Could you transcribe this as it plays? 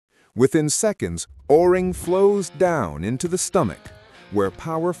Within seconds, O-ring flows down into the stomach, where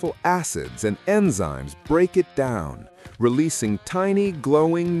powerful acids and enzymes break it down, releasing tiny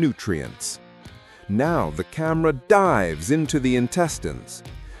glowing nutrients. Now the camera dives into the intestines.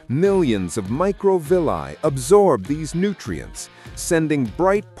 Millions of microvilli absorb these nutrients, sending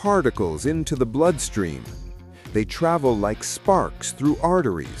bright particles into the bloodstream. They travel like sparks through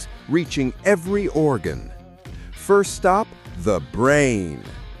arteries, reaching every organ. First stop, the brain.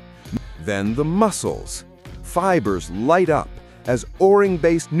 Then the muscles. Fibers light up as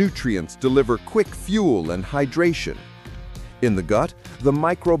O-ring-based nutrients deliver quick fuel and hydration. In the gut, the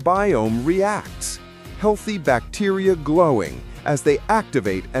microbiome reacts, healthy bacteria glowing as they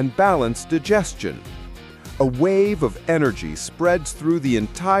activate and balance digestion. A wave of energy spreads through the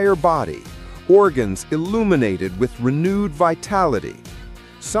entire body, organs illuminated with renewed vitality.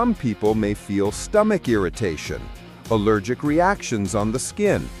 Some people may feel stomach irritation, allergic reactions on the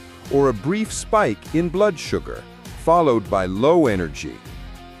skin, or a brief spike in blood sugar, followed by low energy.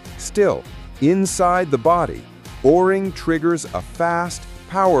 Still, inside the body, O-ring triggers a fast,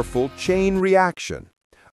 powerful chain reaction.